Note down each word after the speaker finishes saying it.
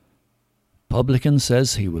Publican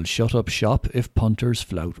says he will shut up shop if punters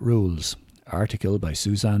flout rules. Article by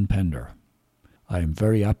Suzanne Pender. I am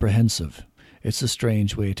very apprehensive. It's a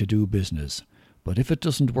strange way to do business. But if it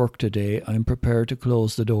doesn't work today, I'm prepared to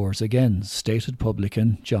close the doors again, stated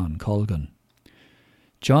publican John Colgan.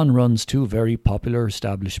 John runs two very popular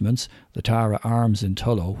establishments, the Tara Arms in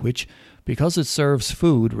Tullow, which, because it serves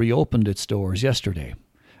food, reopened its doors yesterday,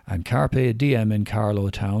 and Carpe Diem in Carlow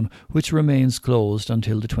Town, which remains closed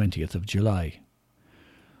until the 20th of July.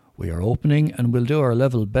 We are opening and will do our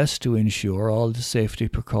level best to ensure all the safety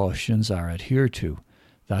precautions are adhered to.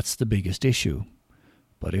 That's the biggest issue.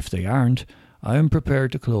 But if they aren't, I am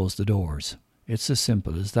prepared to close the doors. It's as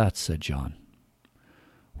simple as that, said John.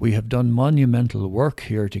 We have done monumental work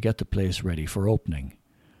here to get the place ready for opening.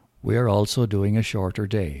 We are also doing a shorter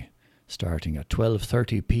day, starting at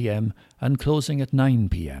 12:30 p.m. and closing at 9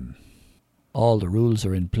 p.m. All the rules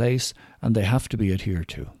are in place and they have to be adhered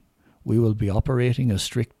to. We will be operating a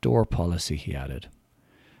strict door policy, he added.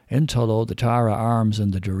 In Tullow, the Tara Arms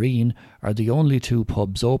and the Doreen are the only two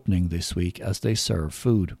pubs opening this week as they serve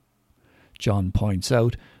food. John points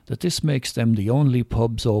out that this makes them the only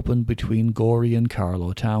pubs open between Gorey and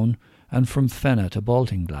Carlow Town and from Fenagh to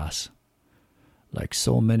Baltinglass. Like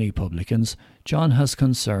so many publicans, John has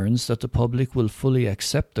concerns that the public will fully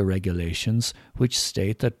accept the regulations which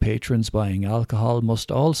state that patrons buying alcohol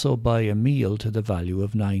must also buy a meal to the value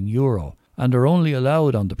of €9 and are only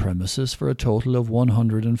allowed on the premises for a total of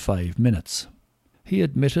 105 minutes. He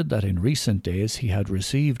admitted that in recent days he had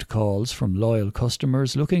received calls from loyal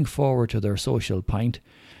customers looking forward to their social pint,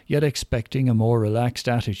 yet expecting a more relaxed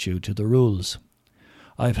attitude to the rules.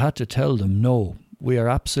 I've had to tell them no, we are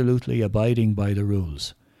absolutely abiding by the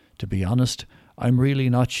rules. To be honest, I'm really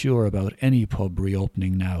not sure about any pub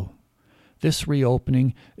reopening now. This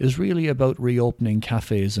reopening is really about reopening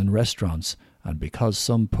cafes and restaurants, and because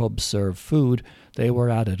some pubs serve food, they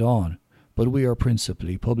were added on, but we are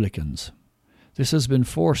principally publicans. This has been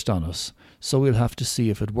forced on us, so we'll have to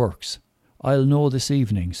see if it works. I'll know this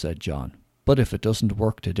evening, said John, but if it doesn't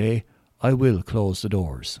work today, I will close the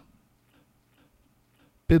doors.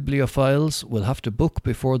 Bibliophiles will have to book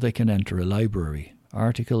before they can enter a library.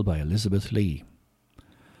 Article by Elizabeth Lee.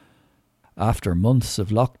 After months of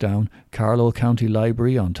lockdown, Carlow County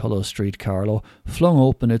Library on Tullow Street, Carlow, flung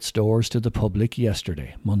open its doors to the public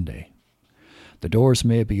yesterday, Monday. The doors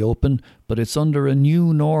may be open, but it's under a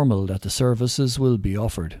new normal that the services will be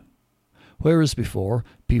offered. Whereas before,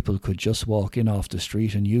 people could just walk in off the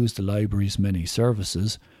street and use the library's many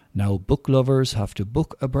services, now book lovers have to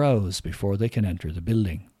book a browse before they can enter the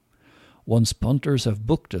building. Once punters have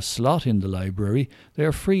booked a slot in the library, they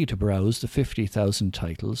are free to browse the 50,000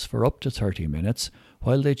 titles for up to 30 minutes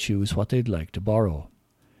while they choose what they'd like to borrow.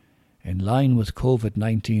 In line with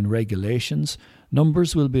COVID-19 regulations,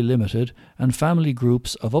 numbers will be limited and family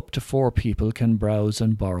groups of up to 4 people can browse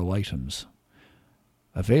and borrow items.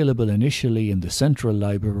 Available initially in the Central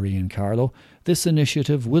Library in Carlow, this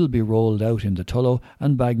initiative will be rolled out in the Tullow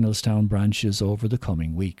and Bagnallstown branches over the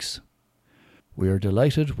coming weeks. We are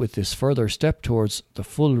delighted with this further step towards the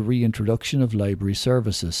full reintroduction of library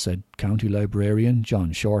services, said County Librarian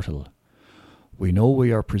John Shortall. We know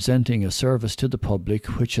we are presenting a service to the public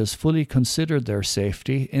which has fully considered their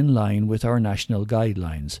safety in line with our national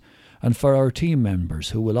guidelines and for our team members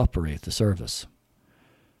who will operate the service.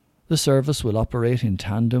 The service will operate in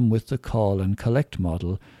tandem with the call and collect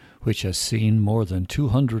model, which has seen more than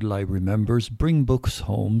 200 library members bring books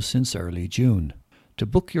home since early June. To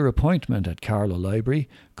book your appointment at Carlow Library,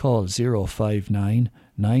 call 059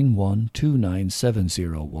 9129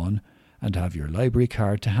 701 and have your library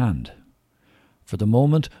card to hand. For the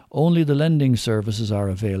moment, only the lending services are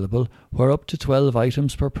available, where up to 12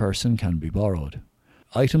 items per person can be borrowed.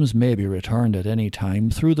 Items may be returned at any time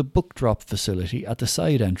through the book drop facility at the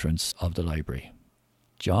side entrance of the library.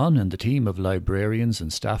 John and the team of librarians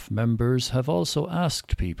and staff members have also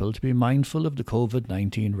asked people to be mindful of the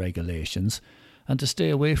COVID-19 regulations and to stay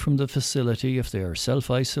away from the facility if they are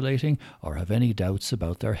self-isolating or have any doubts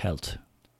about their health.